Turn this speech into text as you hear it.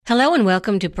Hello and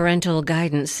welcome to Parental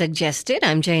Guidance Suggested.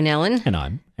 I'm Jane Ellen. And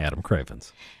I'm Adam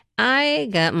Cravens. I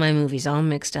got my movies all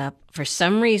mixed up. For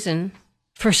some reason,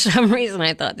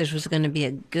 I thought this was going to be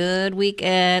a good week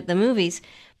at the movies.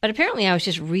 But apparently I was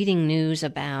just reading news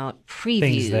about previews.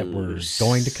 Things that were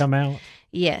going to come out?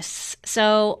 Yes.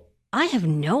 So I have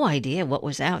no idea what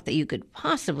was out that you could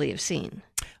possibly have seen.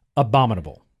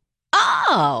 Abominable.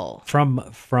 Oh!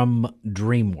 From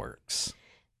DreamWorks.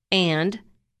 And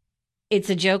it's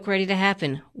a joke ready to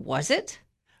happen. Was it?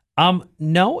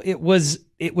 No, it was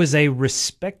a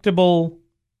respectable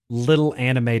little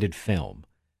animated film.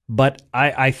 But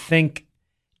I think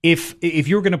if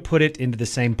you're going to put it into the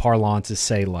same parlance as,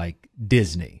 say, like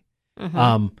Disney,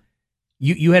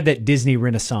 you had that Disney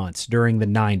Renaissance during the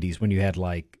 90s when you had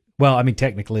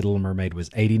technically Little Mermaid was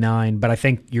 89, but I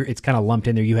think it's kind of lumped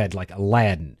in there. You had like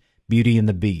Aladdin, Beauty and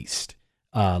the Beast,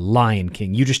 Lion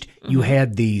King. You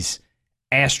had these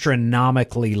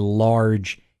astronomically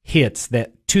large hits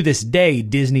that to this day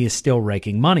Disney is still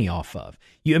raking money off of.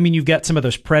 You've got some of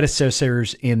those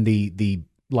predecessors in the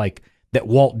like that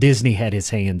Walt Disney had his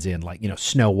hands in, like,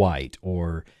 Snow White,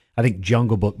 or I think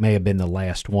Jungle Book may have been the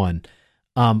last one.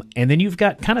 And then you've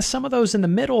got kind of some of those in the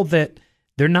middle that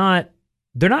they're not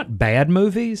bad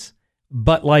movies,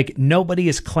 but like nobody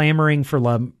is clamoring for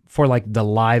like the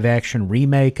live action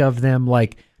remake of them.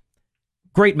 Like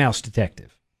Great Mouse Detective.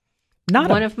 Not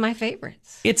one of my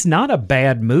favorites. It's not a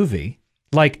bad movie.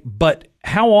 But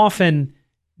how often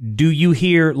do you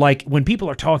hear, like, when people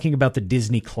are talking about the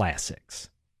Disney classics,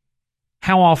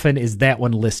 how often is that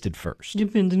one listed first?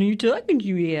 Depends on who you're talking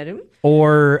to, Adam.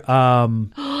 Or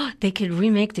they could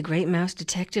remake The Great Mouse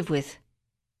Detective with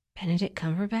Benedict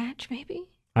Cumberbatch, maybe?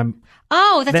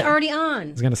 That's already on.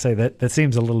 I was going to say that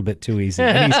seems a little bit too easy.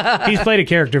 And he's played a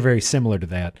character very similar to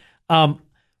that.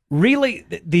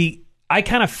 Really, I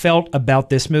kind of felt about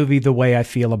this movie the way I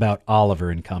feel about Oliver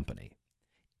and Company.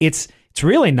 It's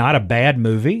really not a bad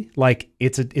movie. Like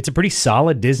it's a pretty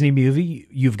solid Disney movie.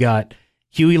 You've got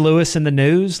Huey Lewis in the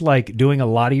News, like, doing a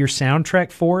lot of your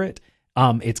soundtrack for it.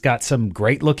 It's got some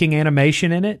great looking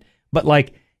animation in it, but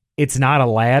like it's not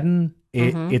Aladdin.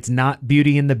 It's not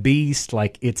Beauty and the Beast.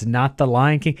 Like, it's not The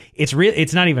Lion King. It's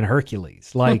not even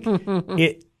Hercules. Like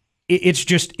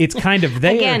it's kind of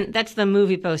there. Again, that's the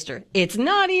movie poster. It's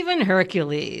not even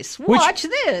Hercules. Watch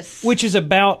this. Which is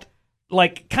about,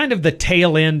 like, kind of the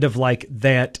tail end of, like,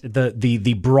 that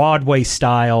the Broadway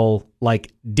style,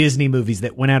 like, Disney movies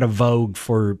that went out of vogue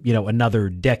for, another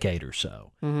decade or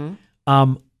so.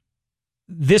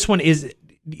 This one is,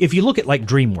 if you look at like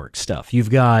DreamWorks stuff, you've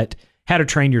got How to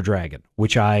Train Your Dragon,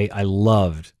 which I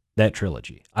loved that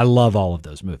trilogy. I love all of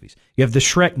those movies. You have the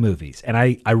Shrek movies, and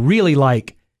I really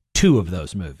like two of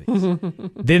those movies.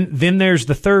 Then there's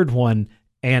the third one,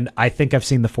 and I think I've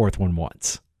seen the fourth one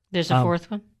once. There's a fourth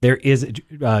one? There is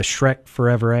Shrek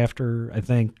Forever After, I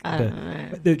think.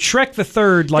 The Shrek the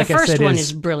third, like I said, the first one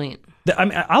is brilliant.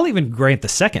 I'll even grant the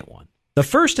second one. The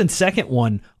first and second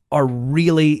one are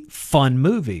really fun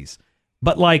movies.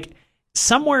 But like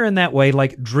somewhere in that way,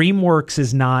 like DreamWorks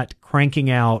is not cranking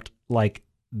out like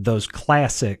those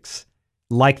classics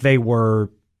like they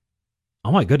were,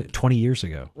 oh my goodness, 20 years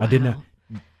ago. Wow. I didn't know.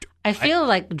 I feel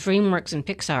like DreamWorks and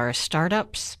Pixar are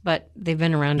startups, but they've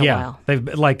been around a while. They've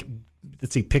like,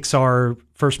 let's see, Pixar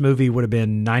first movie would have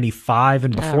been 95,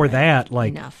 and before that,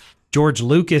 like George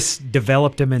Lucas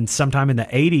developed them in sometime in the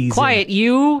 80s. Quiet,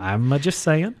 you. I'm just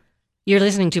saying. You're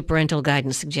listening to Parental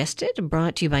Guidance Suggested,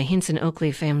 brought to you by Hinson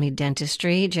Oakley Family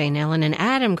Dentistry. Jane Ellen and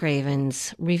Adam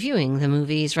Cravens reviewing the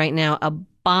movies right now.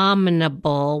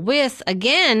 Abominable with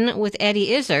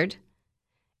Eddie Izzard.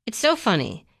 It's so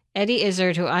funny. Eddie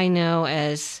Izzard, who I know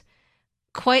as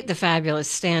quite the fabulous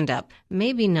stand-up,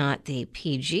 maybe not the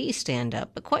PG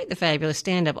stand-up, but quite the fabulous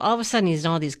stand-up. All of a sudden, he's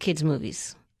in all these kids'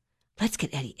 movies. Let's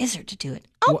get Eddie Izzard to do it.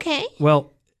 Okay.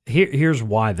 Well, here's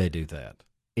why they do that.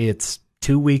 It's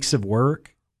 2 weeks of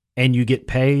work, and you get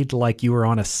paid like you were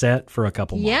on a set for a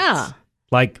couple months. Yeah.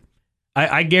 Like,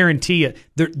 I guarantee you,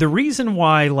 the reason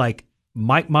why, like,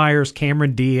 Mike Myers,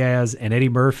 Cameron Diaz, and Eddie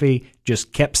Murphy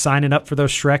just kept signing up for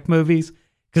those Shrek movies,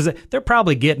 because they're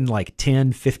probably getting like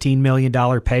 $10, $15 million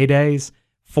paydays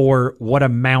for what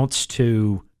amounts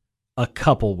to a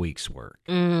couple weeks work.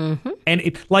 Mm-hmm. And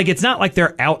it's not like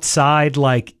they're outside,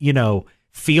 like,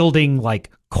 fielding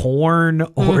like corn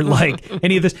or like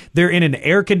any of this. They're in an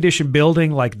air conditioned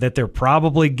building, like that they're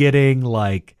probably getting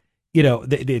like,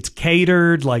 it's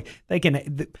catered, like they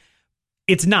can,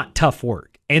 it's not tough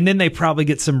work. And then they probably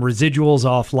get some residuals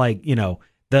off, like,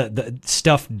 the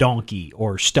stuffed donkey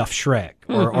or stuffed Shrek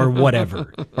or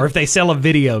whatever, or if they sell a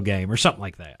video game or something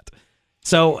like that.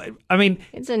 So, I mean,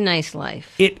 It's a nice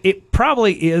life. it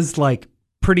probably is like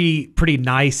pretty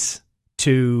nice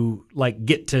to like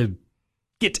get to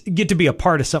be a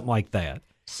part of something like that.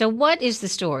 So what is the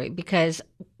story? Because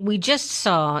we just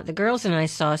saw, the girls and I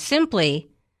saw simply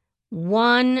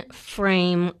one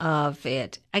frame of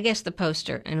it. I guess the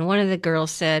poster. And one of the girls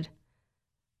said,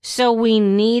 "So we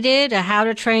needed a How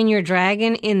to Train Your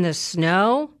Dragon in the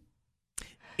snow?"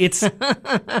 It's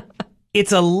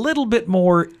it's a little bit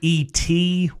more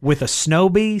E.T. with a snow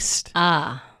beast.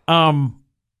 Ah.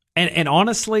 And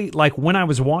honestly, like when I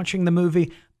was watching the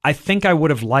movie, I think I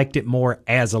would have liked it more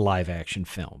as a live action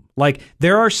film. Like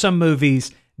there are some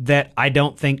movies that I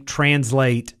don't think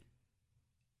translate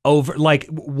over, like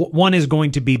one is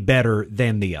going to be better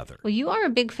than the other. Well, you are a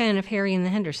big fan of Harry and the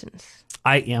Hendersons.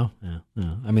 I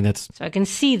mean, that's So I can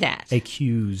see that.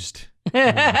 accused.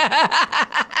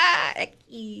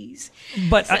 Keys.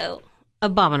 But So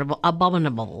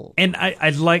abominable. and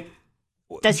I'd like,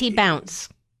 Does he bounce?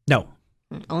 no,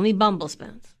 Only Bumbles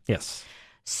bounce. yes.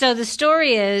 So the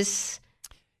story is,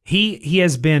 He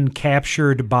has been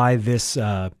captured by this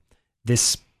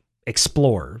this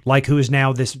explorer, like who is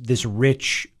now this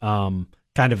rich kind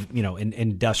of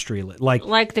industrial,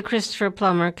 like the Christopher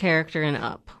Plummer character in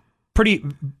Up.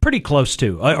 pretty close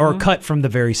to or cut from the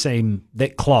very same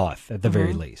that cloth at the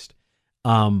very least.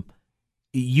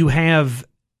 You have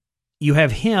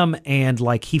him, and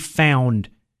like he found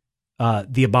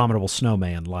the abominable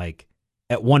snowman like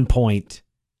at one point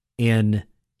in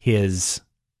his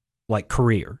like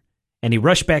career, and he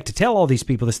rushed back to tell all these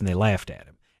people this, and they laughed at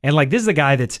him. And like this is a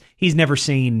guy that's he's never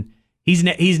seen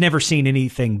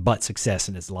anything but success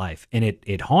in his life, and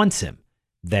it haunts him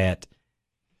that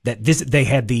they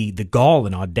had the gall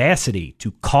and audacity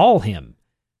to call him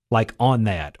like on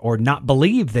that, or not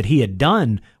believe that he had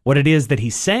done what it is that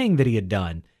he's saying that he had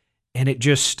done. And it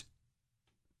just,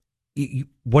 he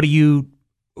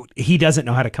doesn't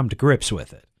know how to come to grips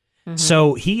with it. Mm-hmm.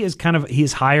 So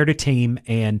he's hired a team,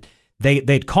 and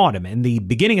they'd caught him. And the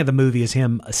beginning of the movie is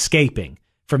him escaping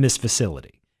from this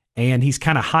facility. And he's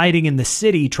kind of hiding in the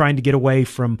city, trying to get away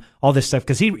from all this stuff,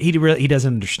 because he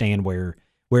doesn't understand where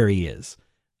he is.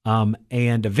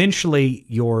 And eventually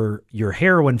your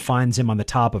heroine finds him on the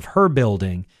top of her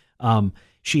building.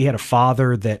 She had a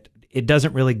father that it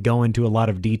doesn't really go into a lot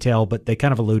of detail, but they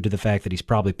kind of allude to the fact that he's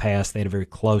probably passed. They had a very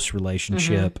close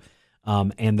relationship.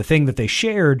 And the thing that they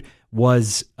shared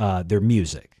was their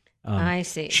music. I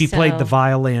see. She played the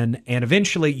violin, and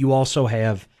eventually you also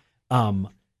have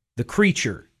the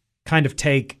creature kind of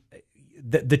take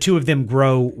the two of them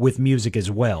grow with music as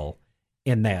well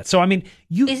in that. So I mean,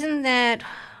 isn't that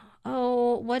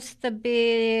what's the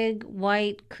big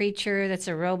white creature that's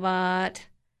a robot?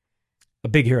 A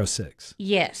Big Hero 6.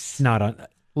 Yes. Not on.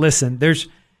 Listen, there's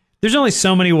only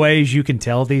so many ways you can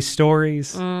tell these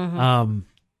stories.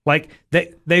 Like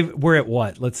we're at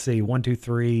what? Let's see, 1, 2,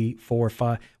 3, 4,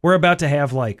 5. We're about to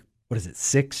have like, what is it,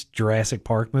 6 Jurassic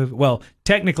Park movies? Well,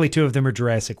 technically 2 of them are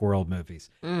Jurassic World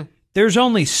movies. There's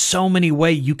only so many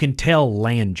ways you can tell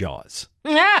land jaws.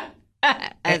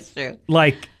 That's true.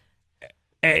 Like,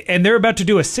 and they're about to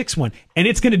do a 6th one, and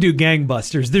it's going to do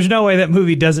gangbusters. There's no way that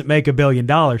movie doesn't make $1 billion.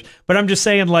 But I'm just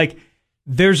saying, like,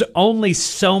 there's only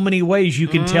so many ways you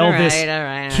can tell this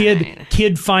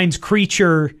kid finds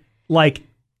creature, like,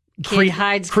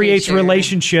 creates creature.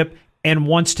 Relationship and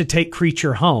wants to take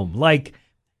creature home. Like,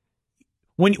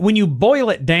 when you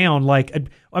boil it down, like,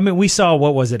 I mean, we saw,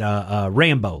 what was it,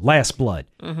 Rambo, Last Blood,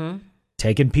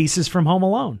 taking pieces from Home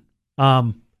Alone.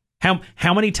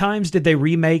 How many times did they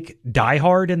remake Die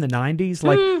Hard in the 90s?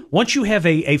 Like, once you have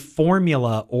a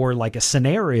formula or like a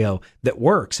scenario that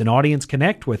works, an audience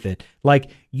connect with it,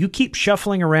 like you keep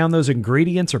shuffling around those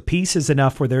ingredients or pieces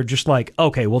enough where they're just like,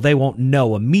 okay, well, they won't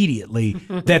know immediately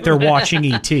that they're watching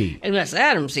E.T. Unless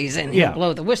Adam sees it and he'll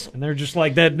blow the whistle. And they're just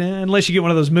like that, unless you get one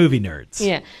of those movie nerds.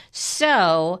 Yeah.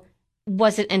 So,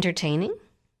 was it entertaining?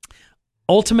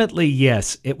 Ultimately,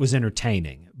 yes, it was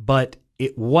entertaining, but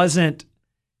it wasn't.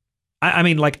 I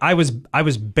mean, like I was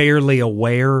barely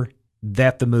aware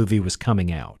that the movie was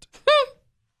coming out.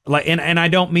 Like, and I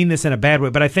don't mean this in a bad way,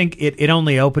 but I think it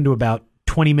only opened to about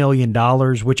 $20 million,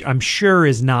 which I'm sure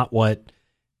is not what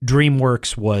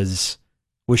DreamWorks was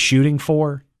shooting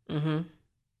for. And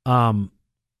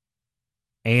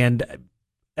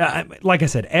like I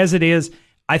said, as it is,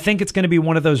 I think it's going to be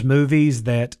one of those movies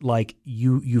that like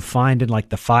you find in like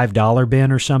the $5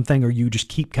 bin or something, or you just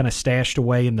keep kind of stashed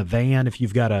away in the van if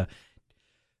you've got a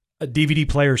DVD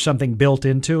player or something built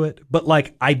into it. But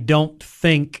like, I don't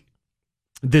think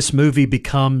this movie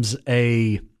becomes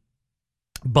a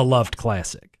beloved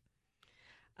classic.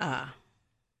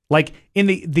 Like in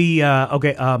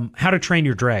How to Train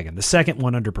Your Dragon, the second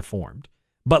one underperformed.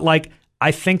 But like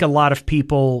I think a lot of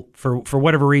people, for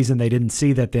whatever reason they didn't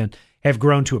see that then, have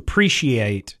grown to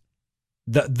appreciate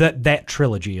that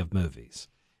trilogy of movies.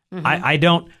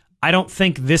 Mm-hmm. I don't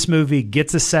think this movie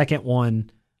gets a second one.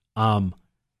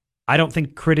 I don't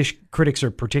think critics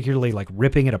are particularly like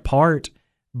ripping it apart,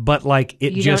 but like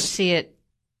you don't see it.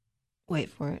 Wait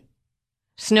for it.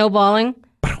 Snowballing.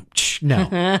 No.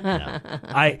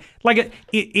 I like it.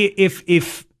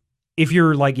 If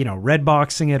you're like, red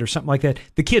boxing it or something like that,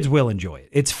 the kids will enjoy it.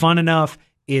 It's fun enough.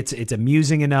 It's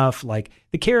amusing enough. Like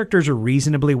the characters are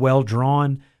reasonably well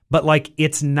drawn, but like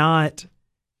it's not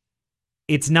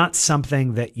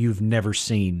something that you've never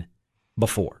seen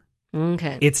before.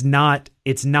 Okay. It's not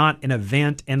an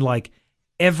event, and like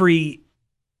every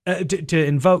to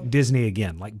invoke Disney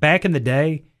again, like back in the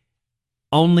day,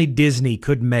 only Disney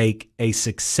could make a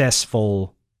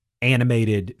successful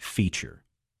animated feature.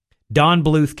 Don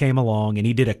Bluth came along and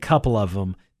he did a couple of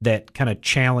them that kind of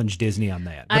challenged Disney on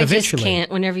that. But I eventually, just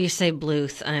can't. Whenever you say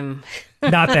Bluth, I'm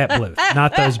not that Bluth,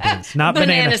 not those Bluths, not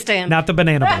Banana Stand, not the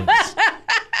Banana Bluths.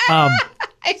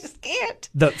 I just can't.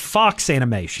 The Fox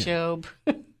Animation. Job.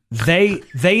 They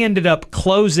ended up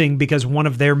closing because one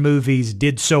of their movies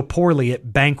did so poorly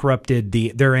it bankrupted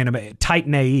their anime.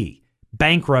 Titan AE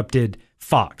bankrupted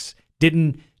Fox.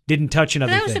 Didn't touch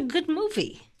another That was thing. a good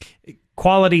movie.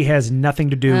 Quality has nothing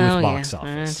to do with box yeah.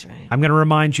 office. That's right. I'm going to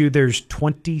remind you there's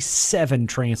 27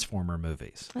 Transformer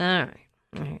movies. All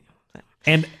right.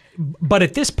 But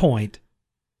at this point,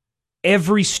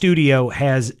 every studio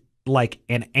has like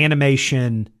an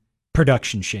animation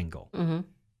production shingle. Mm-hmm.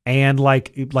 And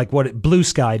like what Blue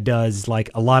Sky does,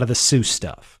 like a lot of the Seuss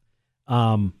stuff.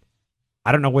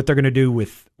 I don't know what they're going to do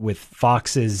with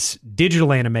Fox's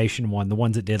digital animation one, the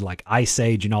ones that did like Ice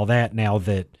Age and all that, now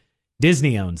that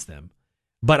Disney owns them.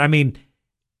 But I mean,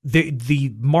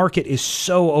 the market is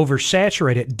so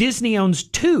oversaturated. Disney owns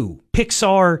 2,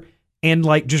 Pixar and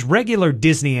like just regular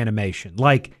Disney animation.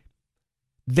 Like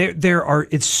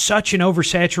it's such an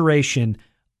oversaturation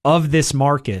of this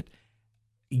market.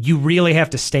 You really have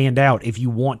to stand out if you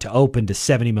want to open to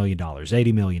 $70 million,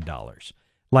 $80 million.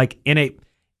 Like in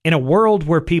a world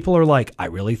where people are like, I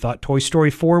really thought Toy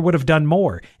Story 4 would have done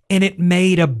more, and it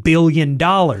made $1 billion.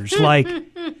 Like,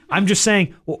 I'm just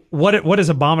saying, what does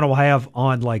Abominable have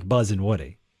on like Buzz and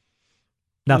Woody?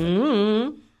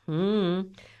 Nothing.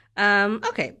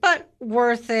 Okay, but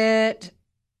worth it.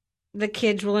 The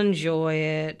kids will enjoy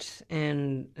it,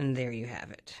 and there you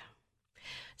have it.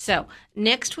 So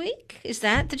next week, is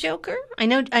that the Joker? I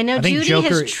know Judy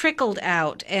Joker has trickled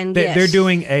out, and they're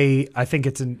doing I think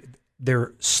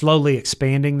they're slowly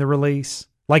expanding the release.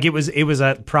 Like it was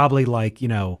probably like,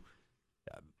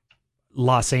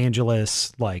 Los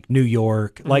Angeles, like New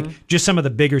York, like just some of the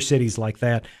bigger cities like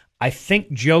that. I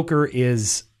think Joker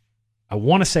is, I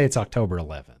want to say it's October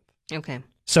 11th. Okay.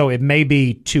 So it may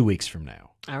be 2 weeks from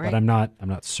now. All right. But I'm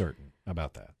not certain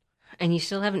about that. And you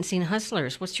still haven't seen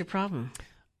Hustlers. What's your problem?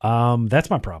 That's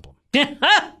my problem.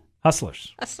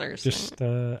 Hustlers. Just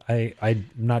I'm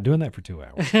not doing that for 2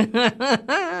 hours.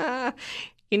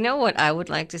 You know what I would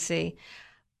like to see?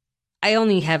 I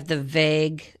only have the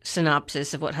vague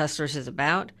synopsis of what Hustlers is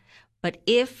about, but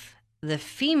if the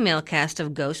female cast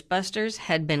of Ghostbusters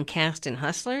had been cast in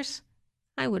Hustlers,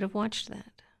 I would have watched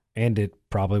that. And it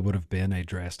probably would have been a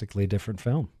drastically different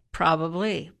film.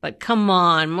 Probably. But come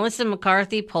on, Melissa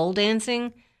McCarthy pole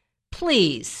dancing?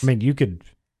 Please. I mean, you could,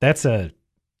 that's the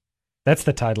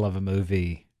title of a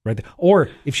movie right there. Or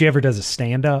if she ever does a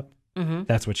stand-up,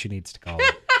 that's what she needs to call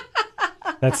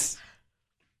it.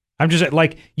 I'm just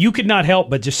like, you could not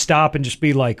help but just stop and just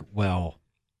be like, well,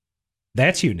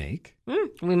 that's unique.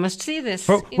 We must see this.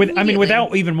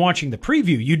 Without even watching the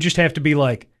preview, you just have to be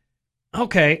like,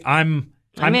 okay, I'm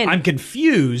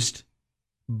confused,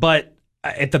 but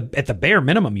at the bare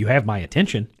minimum, you have my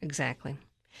attention. Exactly.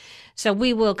 So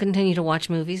we will continue to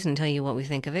watch movies and tell you what we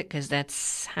think of it, because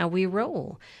that's how we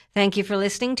roll. Thank you for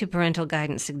listening to Parental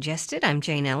Guidance Suggested. I'm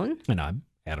Jane Ellen. And I'm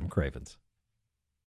Adam Cravens.